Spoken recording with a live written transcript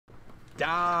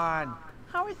Don,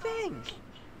 how are things?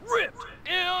 Ripped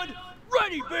and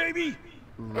ready, baby.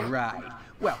 Right.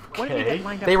 Well, what did you Okay. get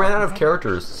lined up? They for ran out our of competitor?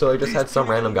 characters, so they just had some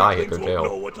random guy hit their Things won't know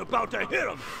tail. what's about to hit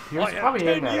 'em. He was I have probably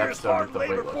 10 in that years episode hard with the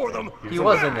labor for them. weightlifting. He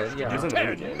was in it, yeah. He was in the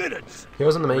 10 minigame. minutes. He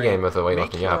was in the minigame with the Make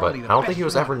weightlifting, sure yeah, but only I the don't think best he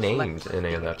was you ever have named selected. in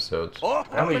any of the episodes. Oh,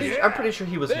 I'm pretty sure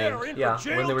he was They're named. in Yeah,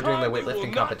 for when they were doing the jail time, you will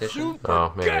weightlifting not competition. soon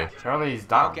Oh, maybe. forget. Apparently he's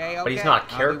dumb. Okay, But he's not a I'll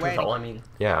be character waiting. though. I mean,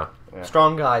 Yeah. Yeah.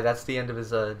 strong guy. That's the end of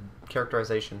his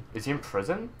characterization. Is he in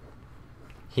prison?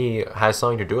 He has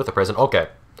something to do with the prison. Okay.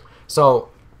 So,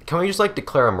 can we just, like,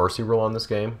 declare a mercy rule on this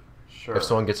game? Sure. If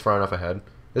someone gets far enough ahead.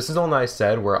 This is the one I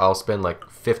said where I'll spend, like,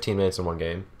 15 minutes in one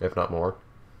game, if not more.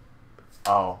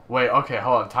 Oh, wait, okay,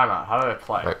 hold on, time out. How do I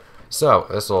play? Right. So,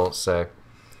 this will say...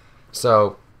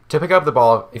 So, to pick up the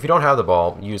ball, if you don't have the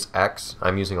ball, use X.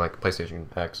 I'm using, like, PlayStation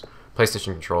X.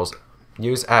 PlayStation controls.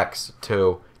 Use X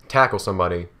to tackle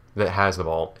somebody that has the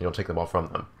ball, and you'll take the ball from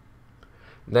them.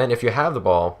 Then, if you have the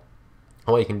ball,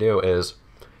 what you can do is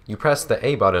you press the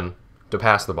A button to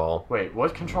pass the ball. Wait,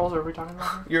 what controls are we talking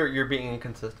about here? You're being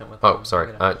inconsistent with. Oh, them. sorry.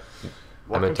 You know.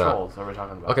 What meant, controls are we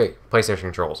talking about? Okay, PlayStation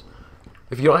controls.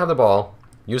 If you don't have the ball,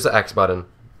 use the X button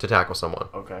to tackle someone.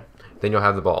 Okay. Then you'll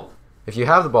have the ball. If you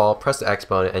have the ball, press the X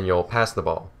button and you'll pass the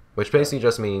ball. Which basically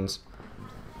just means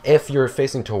if you're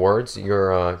facing towards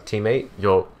your teammate,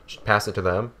 you'll pass it to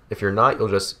them. If you're not, you'll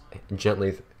just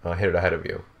gently hit it ahead of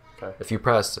you. Okay. If you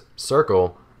press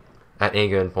circle at any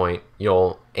given point,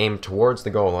 you'll aim towards the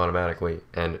goal automatically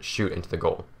and shoot into the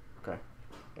goal. Okay.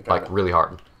 I got Like, it. really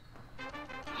hard.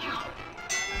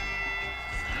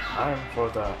 Time for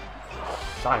the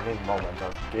shining moment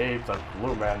of Gabe the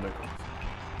Blue Man Nichols.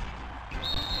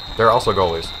 There are also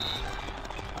goalies.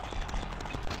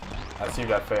 I seem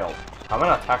to have failed. How am I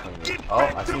not tackling you? Oh,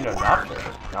 I seem to have not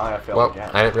failed. Now I have failed Well, again.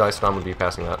 I didn't realize STom would be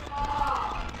passing that.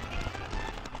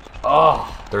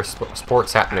 Oh! There's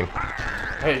sports happening.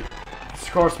 Hey,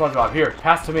 score SpongeBob. Here,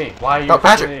 pass to me. Why are you Oh,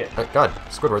 such an Patrick! idiot? God,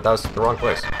 Squidward, that was the wrong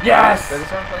place. Yes! Is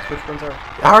that the place? Which ones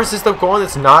are? Ours is the one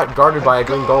that's not guarded by a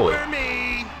green goalie.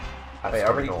 Wait,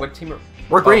 are we? What team?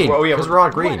 We're green, oh, yeah, because we're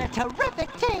on green. What a terrific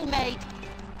teammate!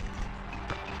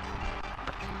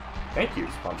 Thank you,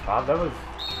 SpongeBob. That was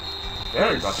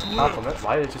very much a compliment.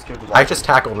 Why did it just give the ball? I just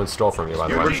tackled and stole from you, by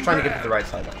the We're way. just trying to get to the right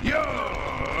side. Though.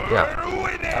 Yeah.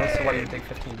 I don't see why you take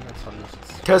 15 minutes on this.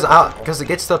 Because it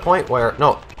gets to the point where...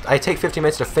 No, I take 15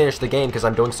 minutes to finish the game because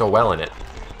I'm doing so well in it.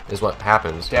 Is what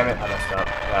happens. Damn it, I messed up.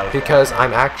 That was Because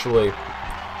I'm actually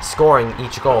scoring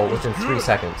each goal within 3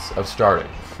 seconds of starting.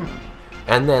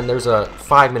 And then there's a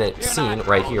 5-minute scene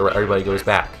right here where everybody goes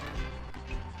back.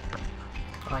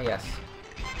 Ah, yes.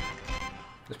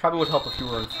 This probably would help if you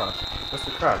were in front.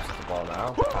 Mr. Krabs at the ball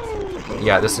now.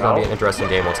 Yeah, this is going to be an interesting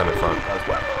game once I'm in front.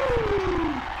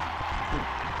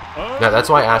 Yeah, that's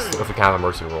why I asked if we can have a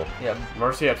mercy rule. Yeah.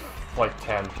 Mercy at like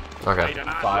 10, Okay.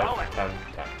 5, 10,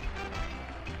 10.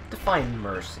 Define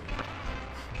mercy.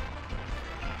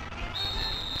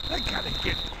 I gotta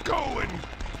get going.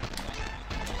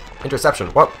 Interception.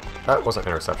 What? That wasn't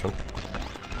interception.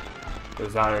 It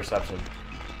was not an interception.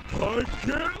 I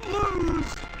can't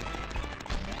lose.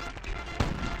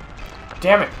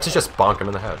 Damn it! To just bonk him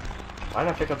in the head. Why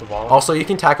didn't I pick up the ball? Also, you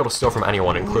can tackle to steal from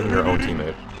anyone, including your own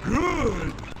teammate.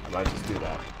 Good. I might just do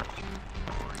that.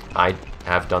 I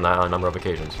have done that on a number of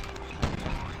occasions.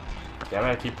 Damn it,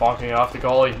 I keep bonking it off the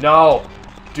goalie. No!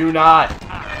 Do not!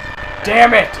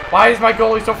 Damn it! Why is my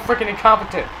goalie so freaking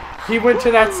incompetent? He went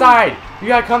to that side! You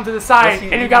gotta come to the side, he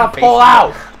and you even gotta facing pull it?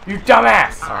 out! You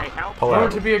dumbass! Pull You out.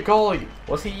 want to be a goalie.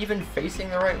 Was he even facing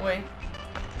the right way?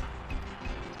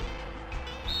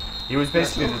 He was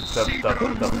basically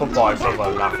the football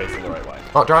equivalent of not facing the right way.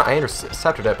 Oh, darn, I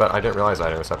intercepted it, but I didn't realize I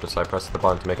intercepted, so I pressed the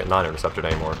button to make it not intercepted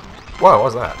anymore. Whoa, what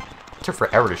was that? It took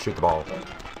forever to shoot the ball.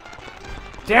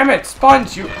 Damn it,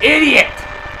 Sponge, you idiot!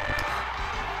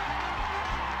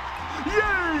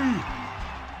 Yay!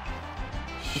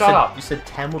 Shut up. You said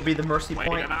 10 would be the mercy Way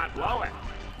point? to not blow it.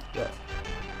 Yes.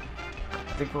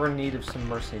 I think we're in need of some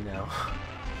mercy now.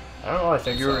 I don't really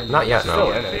think You're so. Not yet, Still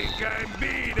no. in it. Think I'm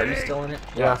beat, Are you eh? still in it?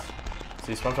 Yeah.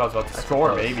 See, SpongeBob's about to score,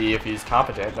 suppose. maybe, if he's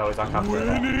competent. No, he's not competent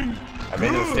at all. Winning. I made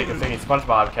the mistake of thinking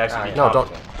SpongeBob can actually be No, don't-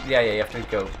 competent. Yeah, you have to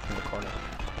go in the corner.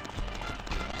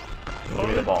 Give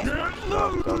me the ball, Sponge.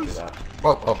 No, don't do that.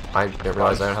 Oh, I didn't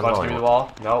realize I didn't have the Sponge, ball give me the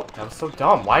anymore. ball. No, that was so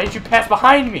dumb. Why did you pass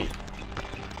behind me?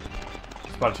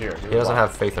 Sponge, here. He doesn't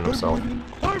have faith in himself.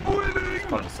 I'm winning.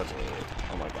 Sponge is such an idiot.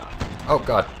 Oh my god. Oh,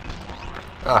 God.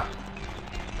 Ah.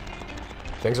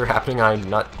 Things are happening, I'm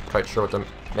not quite sure what to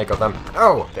make of them.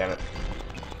 Oh! Damn it.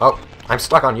 Oh, I'm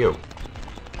stuck on you.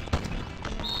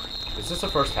 Is this the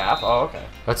first half? Oh, okay.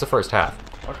 That's the first half.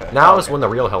 Okay. Now oh, is okay. when the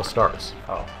real hell starts.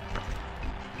 Oh.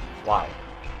 Why?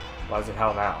 Why is it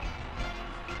hell now?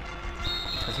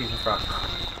 Because he's in front.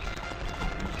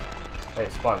 Hey,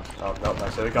 Sponge. Oh, no, I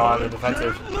should have gone on the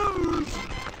defensive.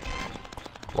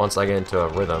 Once I get into a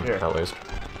rhythm, Here. at least.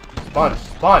 Sponge,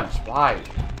 Sponge, why?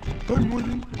 I'm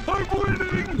winning. I'm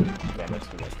winning. Damn it,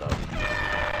 he messed up.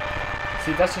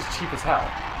 See, that's just cheap as hell.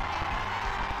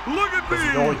 Look at Because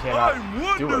me. you only cannot I'm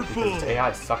do it wonderful. because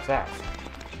AI sucks ass.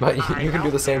 But you can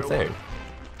do the same thing.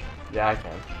 Yeah, I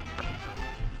can.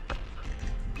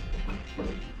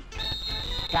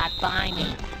 Got by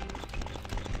me.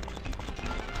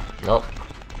 Nope.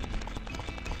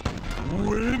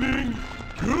 Winning.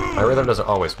 Good. My rhythm doesn't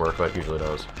always work, but it usually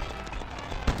does. This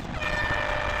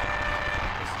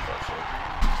is bullshit.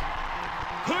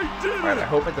 I did Alright, I it.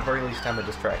 hope at the very least I'm a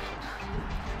distraction.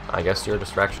 I guess you're a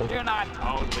distraction. You're not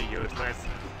totally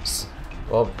useless.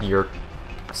 Well, you're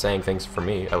saying things for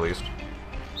me, at least.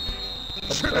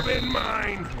 Should have been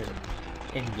mine.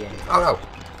 In game. Oh no!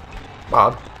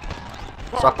 Bob.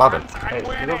 Stop bobbing. Hey,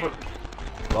 get over.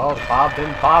 Well, Bob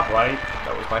didn't bob right.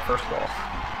 That was my first goal.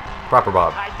 Proper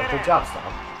Bob. Good job, Stom.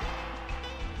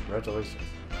 Congratulations.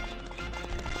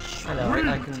 I know,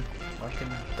 I can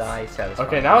die satisfied.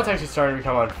 Okay, now it's actually starting to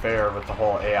become unfair with the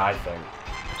whole AI thing.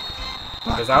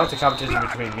 Because now it's a competition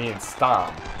between me and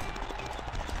STom.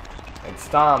 And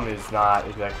STom is not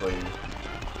exactly...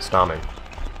 Stomming.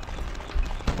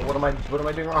 But what am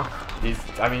I doing wrong? He's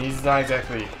not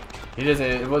exactly... He doesn't...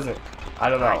 It wasn't... I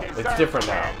don't know. It's different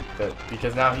now.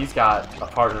 Because now he's got a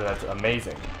partner that's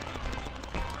amazing.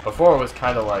 Before it was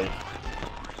kind of like...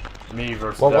 me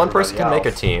versus Well, one person can everybody make a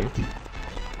else. team.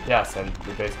 Yes, and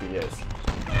it basically is.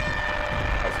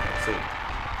 As you can see.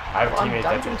 I have a I'm teammate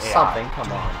that's an doing AI. something,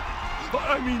 come on.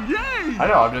 I mean, yay. I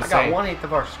know, I'm I just got saying... 1/8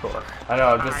 of our score. I know,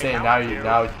 I'm just saying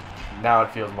now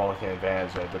it feels more like an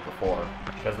advantage than it did before.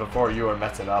 Because before you were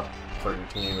messing up for your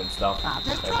team and stuff. I'll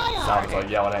just And try sounds like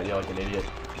yelling at you like an idiot.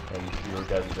 And you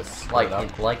guys are just screwing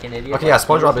up. Like an idiot. Okay, yeah, like he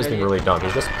SpongeBob was is an being idiot. really dumb.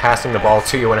 He's just passing the ball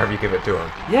to you whenever you give it to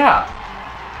him. Yeah!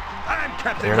 I'm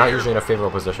Captain And you're not here. usually in a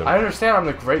favorable position. I understand I'm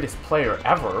the greatest player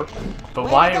ever, but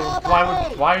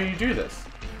why do you do this?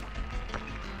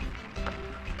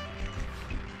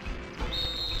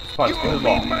 Sponge, give me the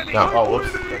ball. No. Oh,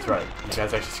 whoops, that's right. You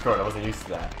guys actually scored. I wasn't used to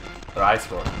that. Or I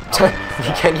scored. I wasn't used to You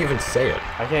that. can't even say it.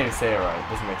 I can't even say it right. It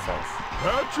doesn't make sense.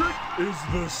 Patrick is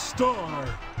the star.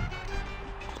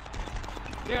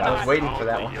 I was waiting for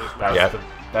that one. That was Yeah. the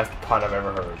best pun I've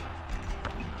ever heard.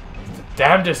 It's the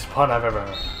damnedest pun I've ever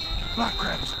heard. Black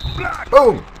crabs. Black.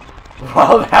 Boom!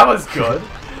 Well, that was good.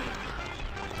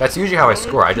 That's usually how I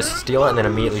score. I just steal it and then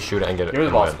immediately shoot it and get it. Give me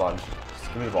the and ball, win. Sponge. Just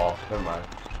give me the ball. Never mind.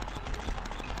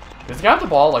 Does he got the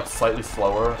ball like slightly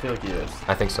slower? I feel like he is.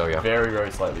 I think so, yeah. Very,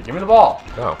 very slightly. Give me the ball.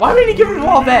 Oh. Why didn't he give me the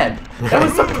ball then? That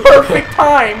was the perfect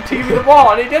time to give me the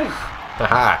ball, and he didn't.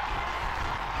 Haha.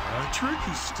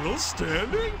 Patrick is still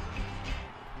standing.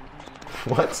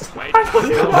 What? I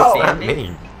don't even What's know. that Standing?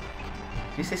 mean?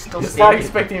 He's still He's not standing.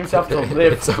 expecting himself to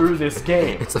live It's a- through this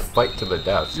game. It's a fight to the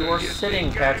death. You are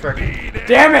sitting, Patrick.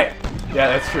 Damn it! Yeah,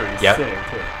 that's true. He's Yep. sitting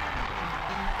too.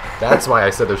 That's why I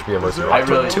said there should be a mercy rule. I I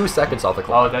really- took 2 seconds off the Oh,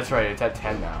 clock. that's right. It's at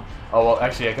 10 now. Oh well,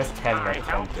 actually, I guess 10 makes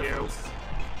 10 difference.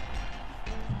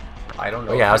 I don't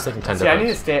know. Oh, yeah, I was thinking 10 See, I need to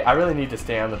difference. stay. I really need to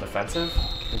stay on the defensive.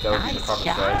 I think that would be the Nice proper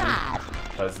strategy. shot.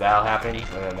 Because that'll happen, and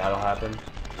then that'll happen.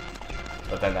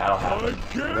 But then that'll happen.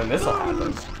 And then this'll happen.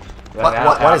 Then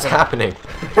that'll What is happen.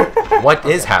 happening? What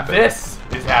is happening? This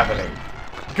is happening.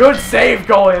 Good save,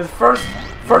 goalie. His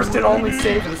first and only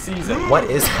save of the season. What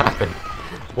is happening?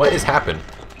 What is happened?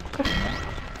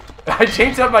 I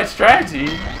changed up my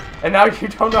strategy, and now you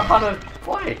don't know how to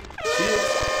play. See,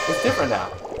 it's different now.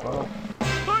 Well,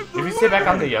 if you stay back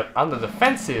on the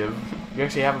defensive, you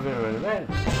actually have a bit of an advantage.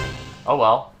 Oh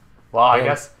well. Well, I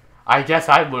Yeah. guess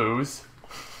I lose.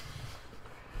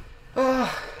 No.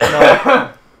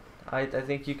 I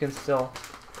think you can still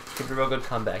give a real good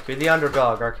comeback. You're the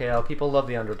underdog, RKO. People love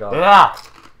the underdog. Yeah.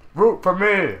 Root for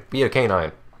me. Be a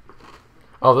canine.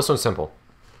 Oh, this one's simple.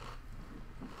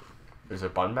 Is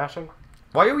it button mashing?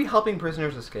 Why are we helping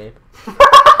prisoners escape?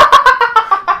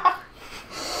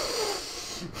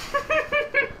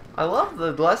 I love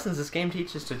the lessons this game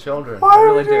teaches to children. I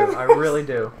really do. I really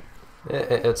do.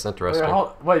 It's interesting.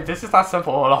 Wait, this is not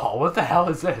simple at all. What the hell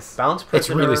is this? Bounce It's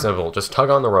prisoner. really simple. Just tug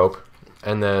on the rope,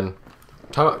 and then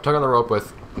tug on the rope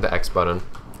with the X button.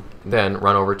 Then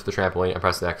run over to the trampoline and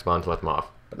press the X button to let them off.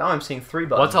 But now I'm seeing 3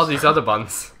 buttons. What's all these other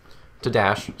buttons? To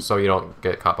dash, so you don't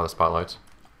get caught by the spotlights.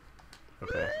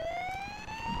 Okay.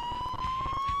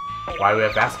 Why do we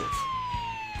have baskets?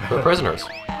 For the prisoners.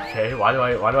 Okay, why do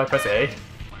I press A?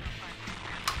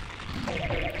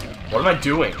 What am I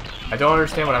doing? I don't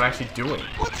understand what I'm actually doing.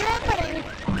 What's happening?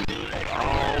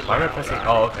 Why am I pressing?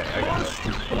 Oh, okay, I got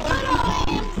it.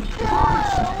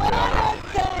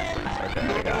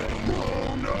 Okay, I got it.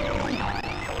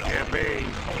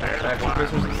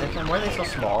 Prisoners at the same time. Why are they so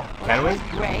small? Can we?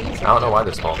 I don't know why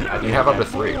they're small. You have up to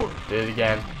 3. Did it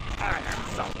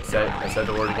I said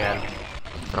the word again.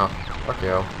 Oh,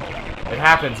 RKO. It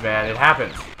happens, man. It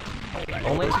happens.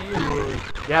 Only to you.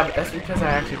 Yeah, but that's because I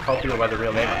actually call people by the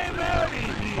real name.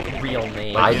 Real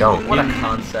name. I don't. What a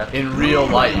concept. In real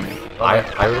life.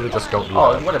 I really just don't do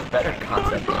Oh, that. what a better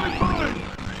concept.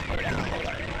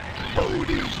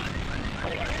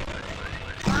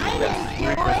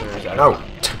 Three prisoners out of- No.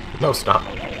 No, stop.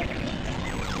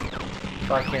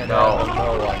 If I can't No. have them,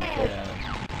 no one can.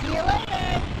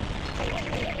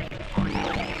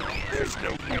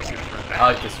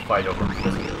 I like this fight over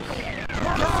prisoners.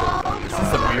 This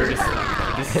is the weirdest.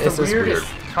 This This is the is weirdest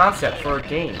concept for a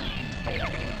game.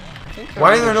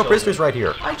 Why are there no prisoners right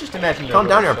here? I just imagine. Calm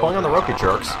down here, I'm pulling on the rope, you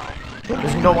jerks.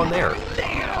 There's no one there.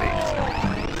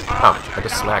 Ouch, I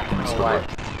just smacked him. Why?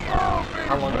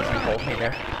 How long does he hold me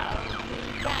there?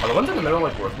 Are the ones in the middle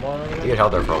like worth more? You get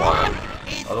held there for a while.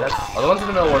 Are the ones in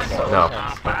the middle worth more? No.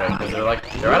 Okay, because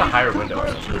they're at a higher window. Or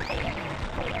something.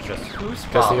 Just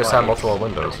Because they just have multiple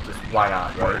windows. Just why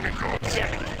not, right? I'm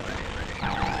innocent.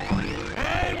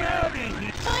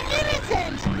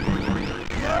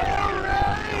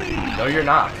 No, you're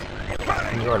not.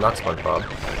 You are not SpongeBob.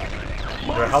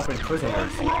 You're helping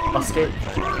prisoners escape.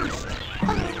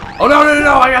 Oh no, no, no,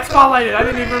 no! I got spotlighted! I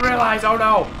didn't even realize! Oh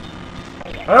no!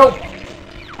 Help!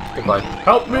 Goodbye.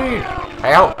 Help me!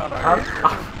 Hey, out!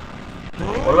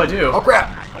 What do I do? Oh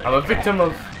crap! I'm a victim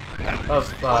of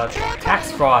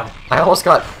tax fraud. I almost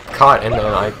got caught and then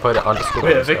I put it onto Squidward.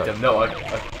 Wait, a instead. victim? No,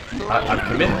 I'm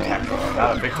committed tax fraud,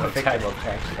 not a victim of tax fraud.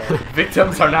 tax.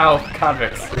 Victims are now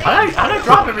convicts. How did I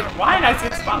drop everything? Why did I see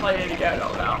spotlighted again?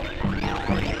 Oh no.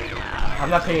 I'm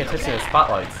not paying attention to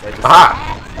spotlights. I just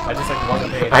like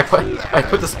wasn't paying attention. I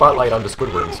put the spotlight onto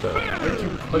Squidward instead.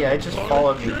 Yeah, it just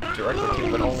followed me directly to,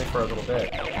 but only for a little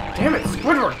bit. Damn it,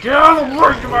 Squidward! Get out of the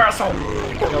way, you asshole!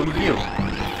 No, you.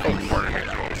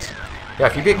 Yeah,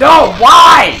 if you get No,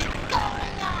 why?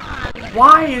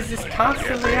 Why is this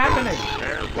constantly happening?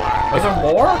 Is there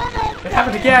more? It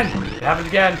happened again. It happened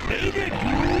again. It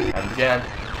happened again.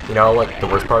 You know what the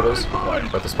worst part is?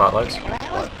 With the spotlights?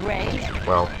 That was great.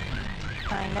 Well,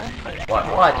 Kinda. What?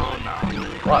 What?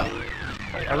 What?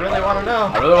 I really want to know.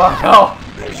 I really want to know.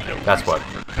 that's what.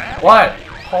 What?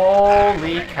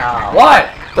 Holy cow. What?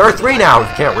 There are 3 now if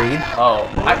you can't read. Oh,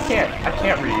 I can't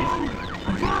read.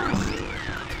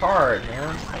 It's hard,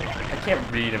 man. I can't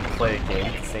read and play a game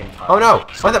at the same time. Oh no!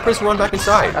 Why did that person run back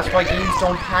inside? That's why games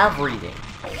don't have reading.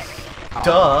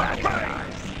 Duh.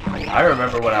 I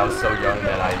remember when I was so young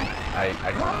that I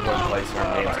wouldn't play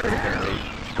certain games because I couldn't read.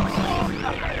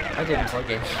 I didn't play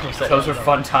games. Those were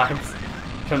fun times.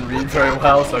 Couldn't read very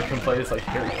well, so I couldn't play this like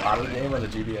Harry Potter game on the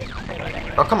GBA.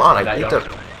 Oh come on! I That need young. to.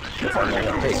 That's how young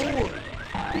I was. Hey,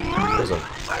 prison.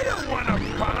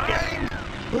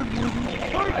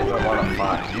 I don't want to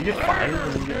find. You get fined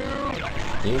when you get.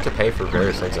 You need to pay for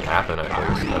various things that happen at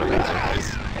things that are amazing.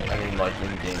 I mean, like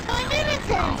in game. I'm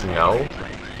innocent. No, I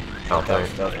don't That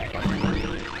think. doesn't fine.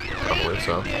 I believe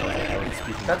so.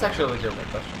 That's actually a legitimate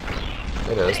question.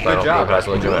 It is, but I Good don't job. believe it has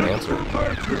a legitimate answer.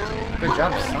 Good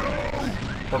job, son.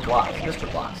 Or Blocks. Mr.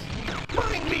 Blocks.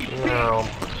 No.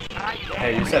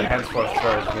 Hey, you said henceforth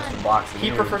started Mr. Blocks. He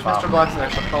prefers Mr. Blocks and I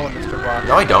shall call him Mr. Blocks.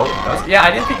 No, I don't. Yeah,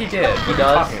 I didn't think he did. He What are you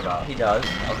does. talking about? He does.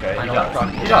 Okay, I he know does. what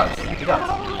I'm talking He does. He does.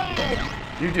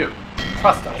 You do.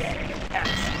 Trust us.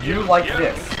 You like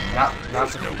this, not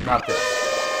this.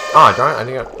 Ah, darn it! I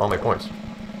didn't get all my points.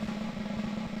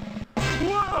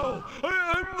 Wow!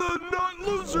 I'm the not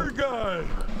loser guy!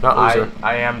 Not loser.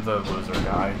 I am the loser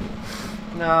guy.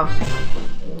 No.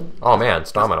 Oh man,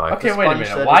 STom and I. Okay, wait a Sponge minute.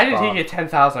 said Why it's did he Bob. get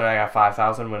 10,000 and I got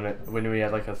 5,000 when we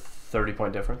had like a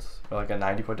 30-point difference or like a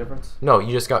 90-point difference? No,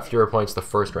 you just got fewer points the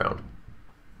first round.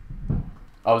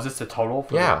 Oh, is this the total?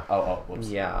 For Yeah. Whoops.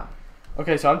 Yeah.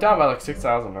 Okay, so I'm down by like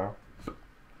 6,000 now.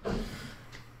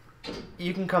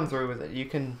 You can come through with it. You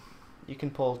can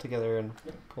pull together and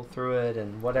pull through it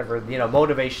and whatever,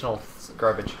 motivational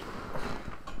garbage.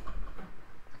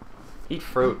 Eat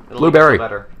fruit. It'll Blueberry. Make you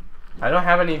feel better. I don't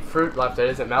have any fruit left that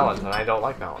isn't melons, and I don't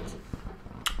like melons.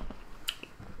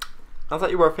 I thought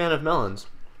you were a fan of melons.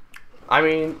 I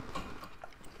mean,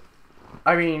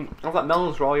 I thought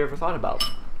melons were all you ever thought about.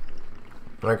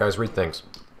 Alright guys, read things.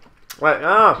 Right,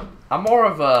 I'm more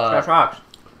of Smash a rocks.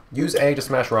 Use A to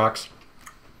smash rocks.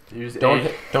 use Don't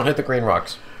a. hit the green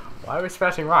rocks. Why are we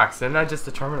smashing rocks? Didn't I just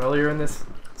determine earlier in this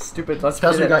Stupid. Let's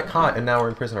Because spin we it. got caught and now we're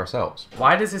in prison ourselves.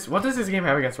 Why does this? What does this game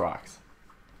have against rocks?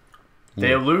 They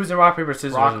Yeah. lose in rock paper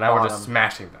scissors, Rock and now we're just bottom.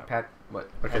 smashing them. Pat, what?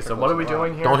 Okay, so what are we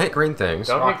doing here? Don't hit green things.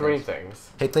 Don't Rock hit green things.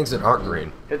 things. Hit things that aren't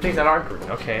green. Hit things that aren't green.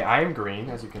 Okay, I am green,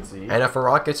 as you can see. And if a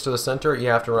rock gets to the center, you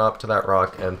have to run up to that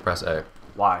rock and press A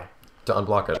Why? to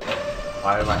unblock it.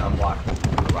 Why am I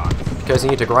unblocking the rocks? Because you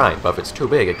need to grind, but if it's too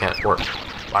big, it can't work.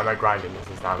 Why am I grinding? This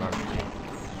is not an RPG.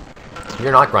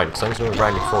 You're not grinding. Someone's doing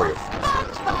grinding for you.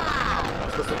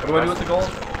 What do I do with the gold?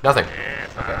 Nothing.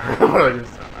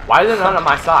 Why is it not on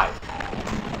my side?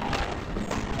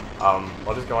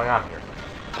 What is going on here?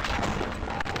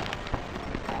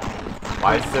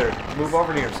 Why is there... Move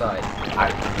over to your side.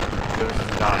 This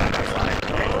is not on my side.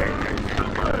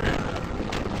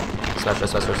 Smash.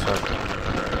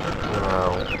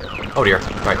 Oh dear.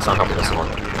 Right, it's not helping this one.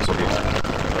 This will be...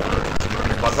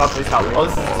 SpongeBob, please help me. Oh,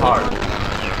 this is hard.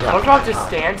 Yeah. SpongeBob just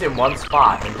stands in one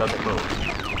spot and doesn't move.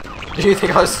 Did you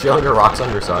think I was stealing your rocks on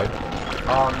your side?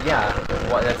 Yeah.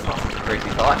 What? That's not such a crazy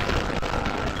thought.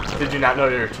 Did you not know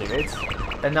your teammates?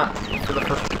 And not for the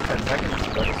first 10 seconds,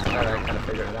 but then I kind of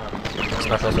figured it out.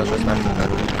 Smash. This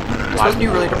must be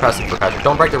really depressing for Patrick.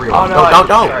 Don't break the real. Oh, no,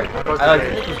 Don't. Sorry. I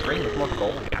think it was green with more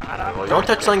gold. Don't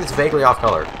touch something that's vaguely off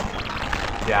color.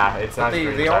 Yeah, it's not.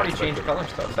 They already changed color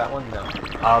stuff. That one, no.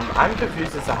 I'm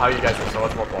confused as to how you guys have so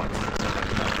much more points.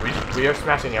 We are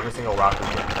smashing every single rock we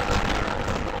get.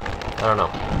 I don't know.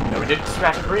 No, we did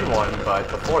smash a green one, but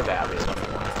before that we had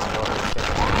nothing else. I don't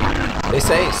understand.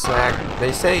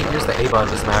 They say use the A button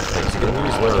to smash things. You can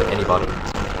use literally any button.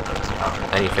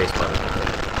 Any face button.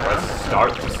 Let's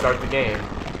start the game.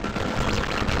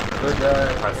 Good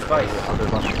advice.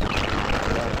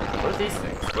 What are these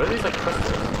things? What are these like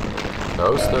crystals?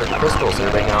 Those are crystals that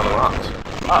are making out of the rocks.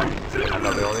 Oh, I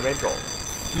thought they only made gold.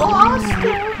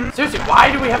 Seriously, why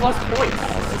do we have less points?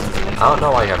 I don't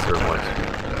know why you have 0 points.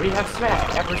 We have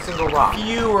smashed every single rock.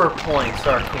 Fewer points,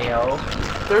 RKO.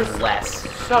 There's Less.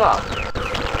 Shut up.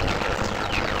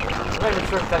 I'm not even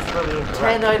sure if that's really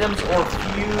incorrect. 10 items or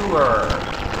fewer.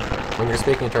 When you're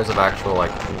speaking in terms of actual,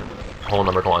 like, whole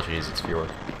number quantities, it's fewer.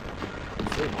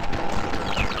 Let's see.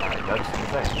 Alright, that's the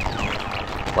thing.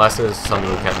 Less is something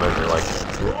we can't measure, like,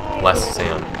 less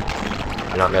sand.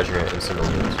 You're not measuring it in single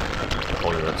units.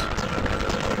 Whole units.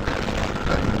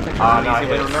 No, Easy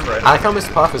way to remember it. I like how Miss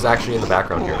Puff is actually in the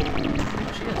background here.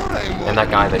 And that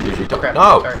guy that usually told... Okay,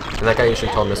 No! sorry. And that guy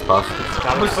usually told Miss Puff.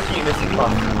 I was looking at Mrs.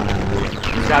 Puff.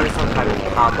 There's gotta be some kind of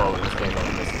combo in this game that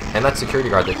we're missing. And that security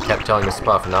guard that kept telling Miss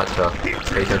Puff not to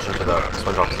pay attention to the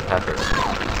SpongeBob and Patrick.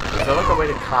 Is there like a way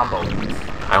to combo these?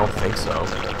 I don't think so.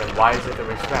 Then why is it that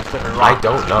we smashed different I rocks?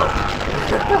 don't know.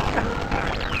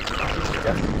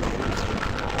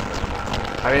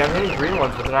 I mean, I'm hitting green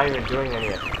ones, but they're not even doing any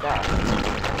effect.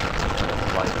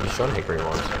 Like, You shouldn't hit green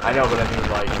ones. I know, but I mean,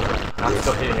 like, I'm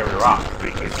still hitting every rock.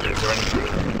 Is there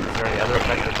any other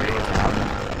effect that green ones have?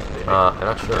 I'm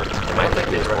not sure. They might take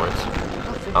these points.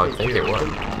 I would think they would.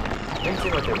 It didn't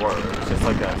seem like they were. It was just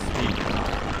like a speed.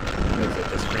 Because it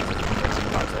just freezes for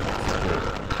 5 seconds.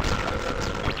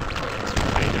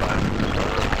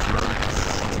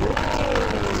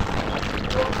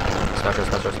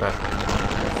 Smash.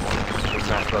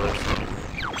 Smash Brothers.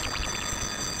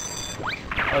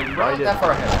 Oh, you're not that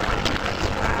far ahead.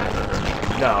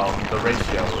 No, the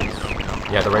ratio is...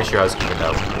 Yeah, the ratio has evened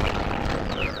out.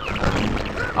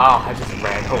 Oh, I just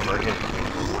ran over it.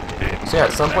 So yeah,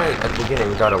 at some point at the beginning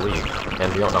we got a lead,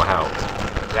 and we don't know how.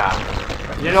 Yeah.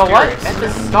 You know what? At the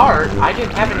start, I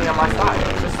didn't have any on my side.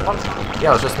 It was just one time.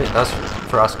 Yeah, it was just me. That's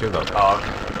for us too, though. Oh,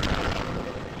 okay.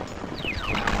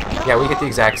 Yeah, we get the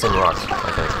exact same rocks,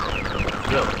 I think.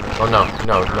 Really? Oh no, we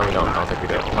don't. I don't think we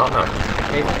do. Oh no,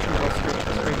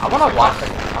 I want to watch...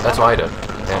 that's what I did.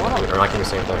 And we're not getting the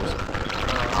same things. I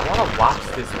want to watch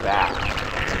this back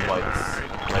and, like,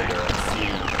 later and see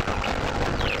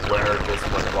where this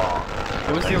went wrong.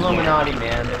 It was the Illuminati,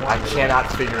 man. They I wanted to- cannot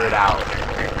figure it out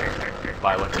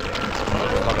by looking at it.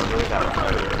 Oh, no, really that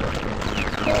right.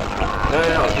 No,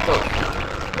 get those.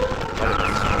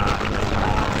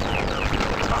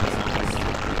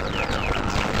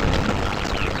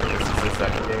 This is the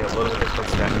second getting a little bit from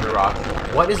smashing the rock.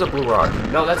 What is a blue rock?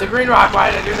 No, that's a green rock.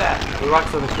 Why did I do that? Blue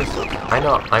rocks are the crystals. I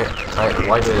know. Why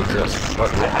do they exist?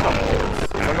 What? I don't know.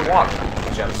 It's underwater.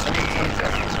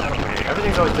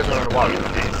 Everything's always different underwater.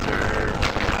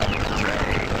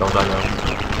 Don't I know?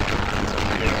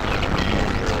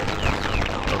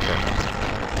 Okay.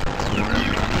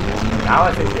 Now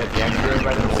I think we have the extra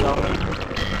by themselves.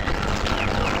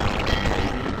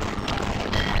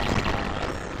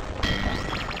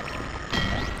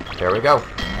 There we go.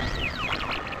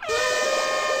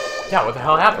 Yeah, what the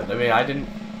hell happened? I mean, I didn't...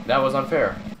 That was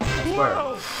unfair. swear.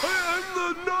 Wow,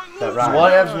 I'm the not That loser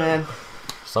rhymes. Whatevs, man.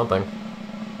 Something.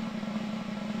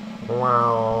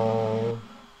 Wow.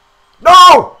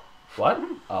 No! What?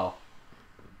 Oh.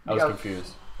 I was Yes.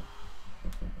 confused.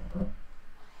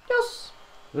 Yes.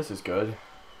 This is good.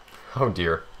 Oh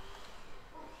dear.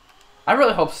 I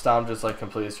really hope STom just like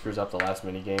completely screws up the last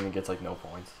mini game and gets like no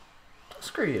points.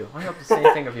 Screw you. I hope the same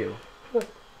thing of you.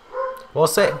 Well,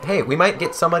 say, hey, we might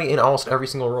get somebody in almost every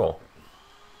single role.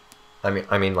 I mean,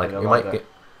 like I know we about might that.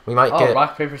 we might Oh, get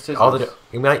rock, paper, scissors. all the,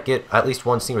 we might get at least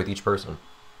one scene with each person,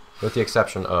 with the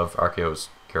exception of RKO's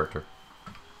character.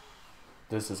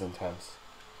 This is intense.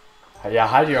 Yeah,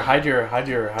 hide your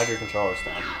controller,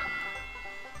 STom.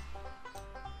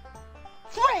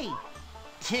 3,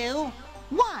 2,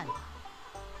 1.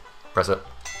 Press it.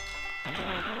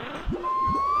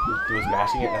 Was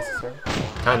mashing it necessary?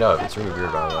 Kind of. It's really weird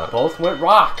about that. Both went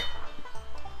rock.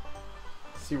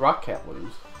 See, rock can't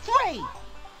lose. 3,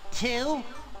 2,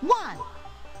 1.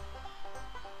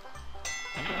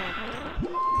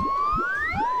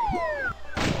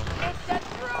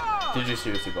 Did you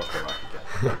seriously both go rock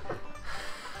again?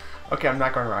 Okay, I'm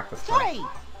not going to rock this time.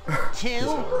 3, 2,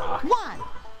 1.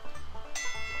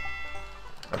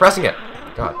 I'm pressing it.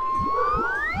 God.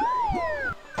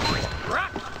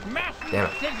 Damn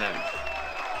it.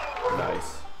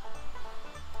 Nice.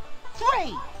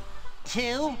 3,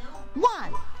 2,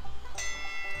 1.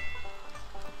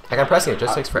 Like, I'm pressing it. It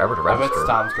just takes forever to I bet register.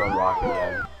 STom's going rock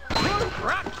again.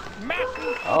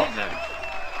 Oh.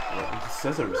 Yeah,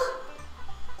 scissors.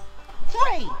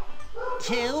 3,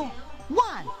 2,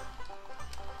 1.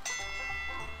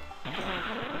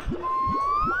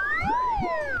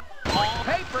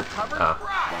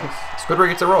 Ah. Squidward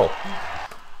gets a roll.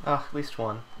 Oh, at least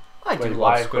one. I do Wait, love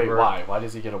why? Wait, Squidward. why? Why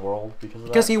does he get a world? Because of that?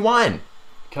 Because he won.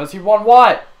 Because he won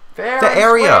what? Fair The and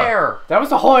area. square. That was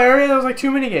the whole area. That was like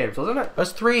 2 mini games, wasn't it?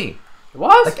 That's 3. It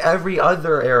was. Like every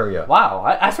other area. Wow.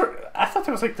 I thought that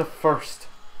was like the first.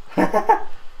 I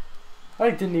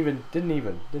didn't even.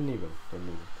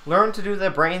 Learn to do the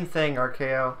brain thing,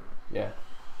 RKO. Yeah.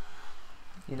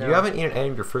 You know, You haven't eaten any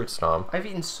of your fruit, Stom. I've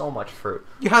eaten so much fruit.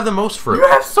 You have the most fruit. You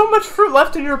have so much fruit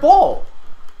left in your bowl.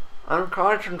 I'm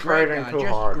concentrating too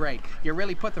just hard. great. You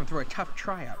really put them through a tough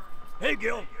tryout. Hey,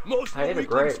 Gil, most I of ate the it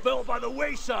weaklings great. fell by the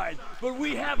wayside, but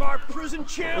we have our prison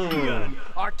champion,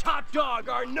 our top dog,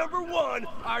 our #1,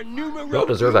 our numero You don't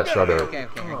deserve that uno. strawberry. Okay,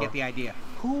 I get the idea.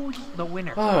 Who's the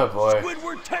winner? Oh boy.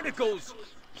 Squidward Tentacles.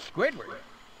 Squidward.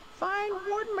 Fine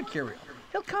warden material.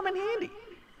 He'll come in handy.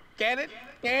 Get it,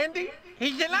 Andy?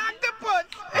 He's an octopus.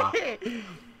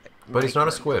 But he's not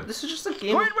a squid. This is just a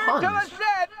game of Squidward to the puns.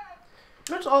 set.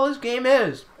 That's all this game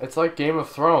is. It's like Game of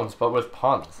Thrones, but with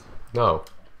puns. No.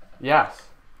 Yes.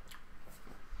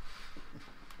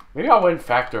 Maybe I'll win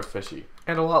Factor Fishy.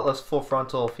 And a lot less full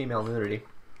frontal female nudity.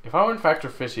 If I win Factor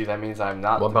Fishy, that means I'm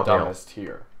not What the about male? dumbest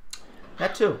here.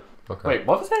 That too. Okay. Wait,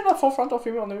 what was that about full frontal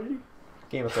female nudity?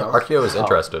 Game of Thrones. RKO is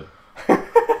interested.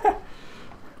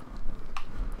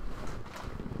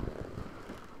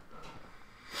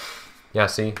 Yeah,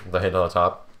 see? The hit on the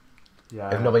top.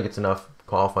 Yeah. If nobody gets enough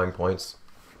qualifying points,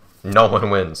 no one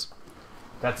wins.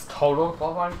 That's total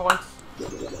qualifying points?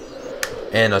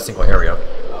 In a single area.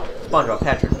 SpongeBob,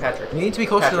 Patrick. You need to be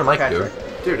closer to the mic, Patrick.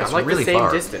 dude. Dude, It's I'm like really the same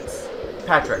far. distance.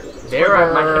 Patrick. There,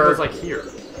 my head Squidward. was like here.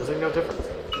 There's like no difference.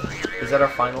 Is that our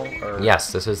final? Or...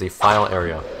 Yes, this is the final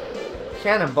area.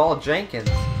 Cannonball Jenkins.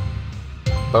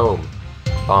 Boom.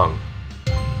 Bong.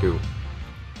 Do.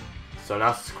 So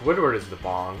now Squidward is the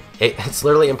bong. It's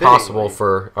literally impossible Fittingly.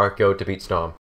 for RKO to beat STom.